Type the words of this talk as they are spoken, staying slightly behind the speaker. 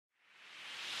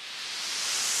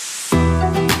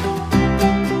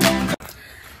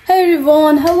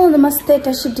everyone, hello, namaste,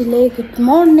 tashidile, good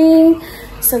morning.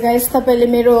 So guys, तपाईले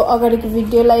मेरो अगाडिको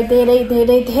भिडियोलाई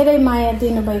धेरै माया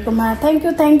दिनुभएकोमा thank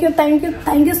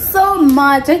you so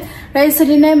much. र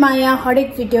यसरी नै माया हरेक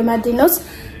भिडियोमा दिनुस्.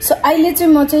 सो अहिले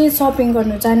चाहिँ म चाहिँ शपिङ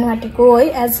गर्न जानु आँटेको है.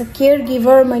 एज अ केयर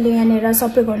गिभर मैले यहाँनेर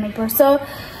सबै गर्नुपर्छ.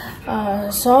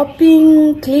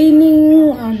 शपिङ,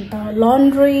 क्लिनिङ, अन्त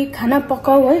लन्ड्री, खाना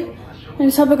पकाऊ है.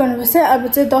 अनि सबै गर्नुपर्छ. अब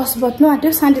चाहिँ 10 बज्नु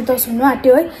आँट्यो, 10:30 हुनु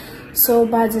आँट्यो है. सो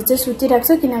बाजे चाहिँ सुतिरहेको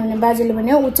छ किनभने बाजेले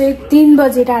भन्यो उ चाहिँ 3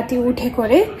 बजे राति उठेको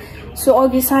रे. सो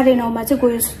अघि 9:30 मा चाहिँ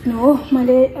गयो सुत्नु हो.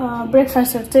 मैले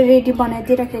ब्रेकफास्टहरु चाहिँ रेडी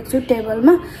बनाइदिइराखेको छु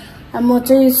टेबलमा. म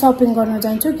चाहिँ शपिङ गर्न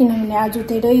जान्छु किनभने आज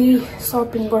धेरै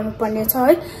शपिङ गर्नुपर्ने छ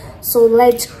है. So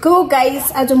let's go guys.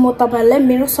 आज म तपाईहरुलाई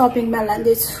मेरो शपिङमा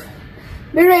लान्दै छु.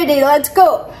 Be ready, let's go.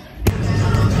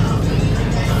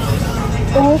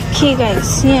 Okay guys,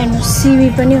 यहाँ सिमी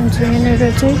पनि हुन्छ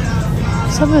यहाँनेर चाहिँ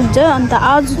सबै हुन्छ. अन्त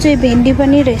आज चाहिँ भेन्डी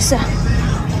पनि रहेछ.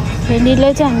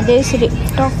 भेन्डीलाई चाहिँ हामीले यसरी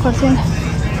टक गर्थ्यौँ.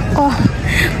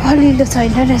 हलिलो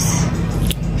छैन रहेछ.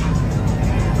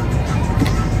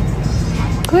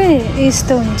 खोइ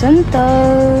यस्तो हुन्छ नि त.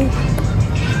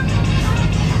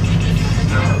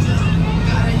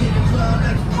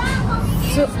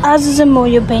 सो आज चाहिँ म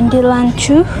यो भेन्डी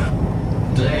लान्छु.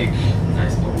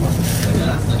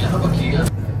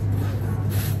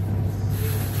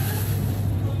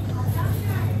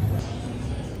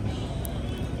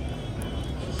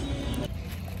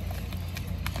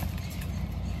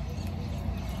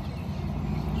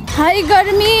 हाई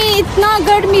गर्मी, इतना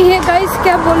गर्मी है गाइस,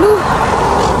 क्या बोलूं.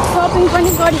 शॉपिंग पनि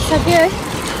गरिसके है.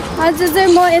 आज चाहिँ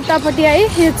म यतापट्टि आएँ.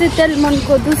 यो चाहिँ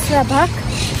तेलमनको दूसरा भाग.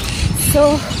 सो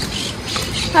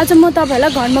आज म तपाईहरुलाई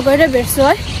घरमा गएर भेट्छु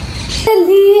है.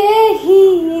 लिए ही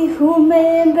हूं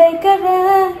मैं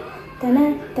बेकरार तना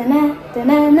तना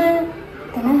तना ना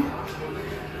तना.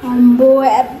 अम्बो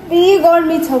हेभी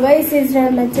गर्मी छ गाइस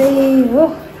इजरायलमा चाहिँ हो.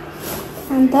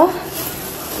 अन्त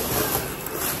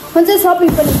म चाहिँ शपिङ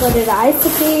पनि गरेर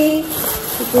आइसकेँ.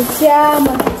 त्यो चिया, म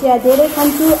चिया धेरै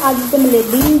खान्छु. आज चाहिँ मैले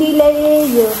भिन्डी ल्याएँ,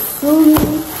 यो सुन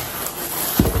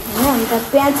होइन, अन्त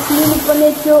प्याज लिनुपर्ने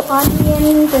थियो,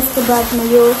 अनियन. त्यसको बादमा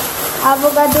यो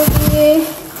एभोकाडो लिएँ.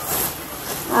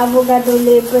 एभोकाडो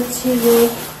लिएपछि यो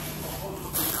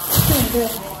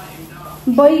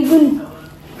बैगुन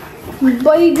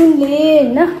लिएँ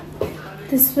होइन.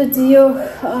 त्यसपछि यो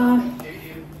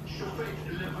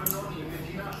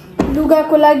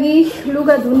लुगाको लागि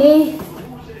लुगा धुने.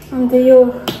 अन्त यो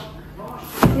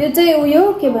चाहिँ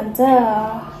उयो के भन्छ,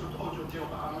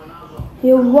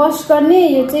 यो वाश गर्ने.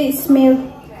 यो चाहिँ स्मेल.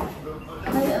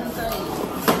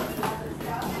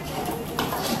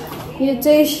 यो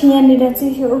चाहिँ यहाँनिर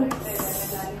चाहिँ यो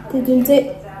त्यो जुन चाहिँ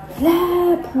ला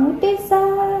फुटेछ.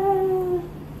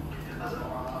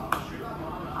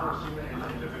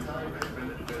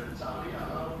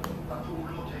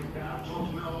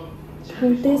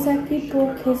 फुल्दैछ कि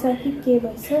पोखेछ कि के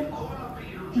भएछ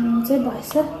चाहिँ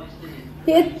भएछ.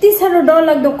 यति साह्रो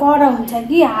डरलाग्दो कडा हुन्छ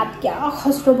कि हात क्या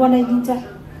खस्रो बनाइदिन्छ.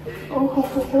 ओहो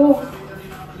हो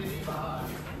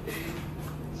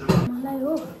मलाई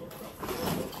हो.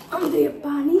 अन्त यो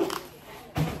पानी,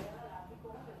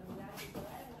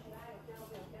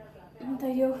 अन्त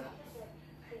यो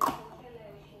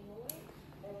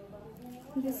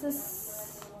दिस इज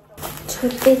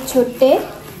छोटे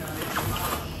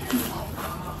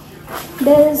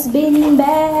डस्टबिन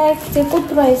ब्याग चाहिँ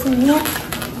कत्रो रहेछ यहाँ.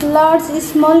 लार्ज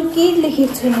स्मल के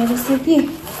लेखेको छैन रहेछ कि.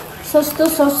 सस्तो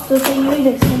चाहिँ यही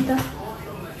रहेछ नि त.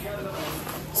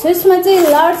 सो यसमा चाहिँ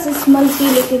लार्ज स्मल के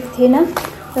लेखेको थिएन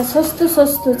र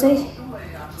सस्तो चाहिँ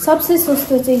सबसे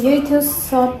सस्तो चाहिँ यही थियो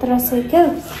 17 सेकल.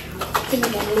 त्यही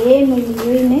भएर मैले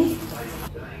यही नै.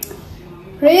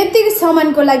 र यतिको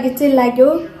सामानको लागि चाहिँ लाग्यो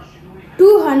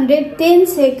 210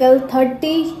 सेकल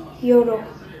 30 युरो.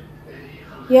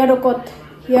 यारोकोत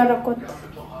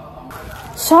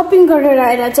शपिङ गरेर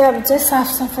आएर चाहिँ अब चाहिँ साफ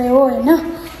सफाइ हो होइन.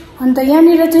 अन्त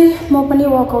यहाँनिर चाहिँ म पनि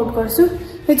वर्कआउट गर्छु.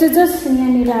 यो चाहिँ जस्ट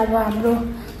यहाँनिर अब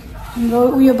हाम्रो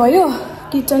उयो भयो,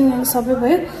 किचन सबै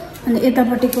भयो. अनि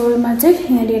यतापट्टिकोमा चाहिँ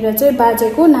यहाँनिर चाहिँ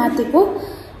बाजेको नातिको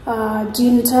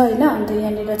जिम छ होइन. अन्त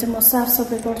यहाँनिर चाहिँ म साफ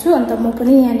सफाइ गर्छु. अन्त म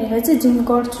पनि यहाँनिर चाहिँ जिम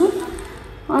गर्छु.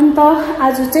 अन्त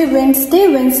आज चाहिँ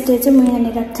वेन्सडे चाहिँ म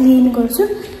यहाँनिर क्लिन गर्छु.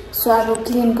 सो अब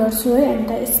क्लिन गर्छु है.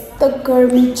 अन्त यस्तो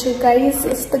गर्मी छ गाइस,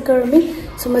 यस्तो गर्मी.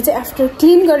 सो म चाहिँ आफ्टर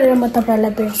क्लिन गरेर म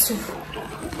तपाईहरुलाई भेट्छु.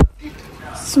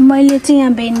 सो मैले चाहिँ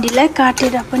यहाँ भेन्डीलाई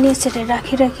काटेर पनि यसरी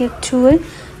राखिराखेको छु है.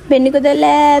 भेन्डीको त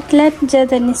ल्याट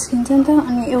ज्यादा निस्किन्छ नि त.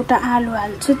 अनि एउटा आलु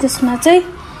हाल्छु त्यसमा चाहिँ.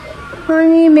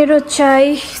 अनि मेरो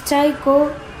चायको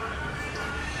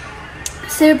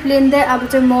सिरप लिँदै अब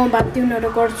चाहिँ म भात दिउनहरू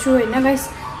गर्छु होइन गाइस.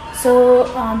 सो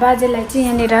बाजेलाई चाहिँ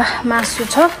यहाँनिर मासु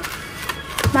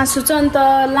छ अन्त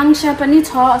लाङ्सा पनि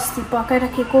छ अस्ति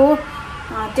पकाइराखेको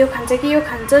त्यो खान्छ कि यो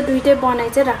खान्छ दुईटै बनाइ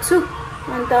चाहिँ राख्छु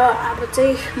अन्त अब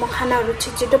चाहिँ म खानाहरू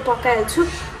छिटो पकाइहाल्छु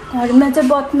घरमा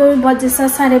चाहिँ बजेछ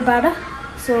 12:30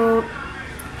 सो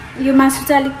यो मासु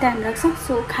चाहिँ अलिक टाइम लाग्छ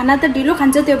सो खाना त ढिलो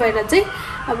खान्छ त्यो भएर चाहिँ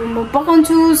अब म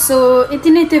पकाउँछु सो यति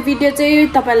नै त्यो भिडियो चाहिँ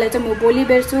तपाईहरुलाई चाहिँ म भोलि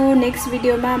भेट्छु नेक्स्ट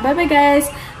भिडियोमा bye bye guys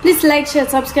please like share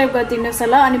subscribe गरिदिनुस्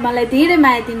होला अनि मलाई धेरै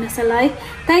माया दिनुस् होला है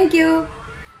थ्यांक यू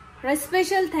र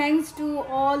special thanks to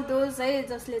all those है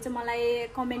जसले चाहिँ मलाई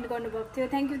कमेन्ट गर्नुभएको थियो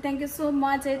थ्याङ्क यू सो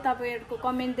मच है तपाईहरुको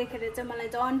कमेन्ट देखेर चाहिँ मलाई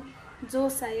झन्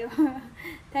जोस आयो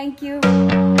थ्यांक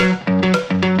यू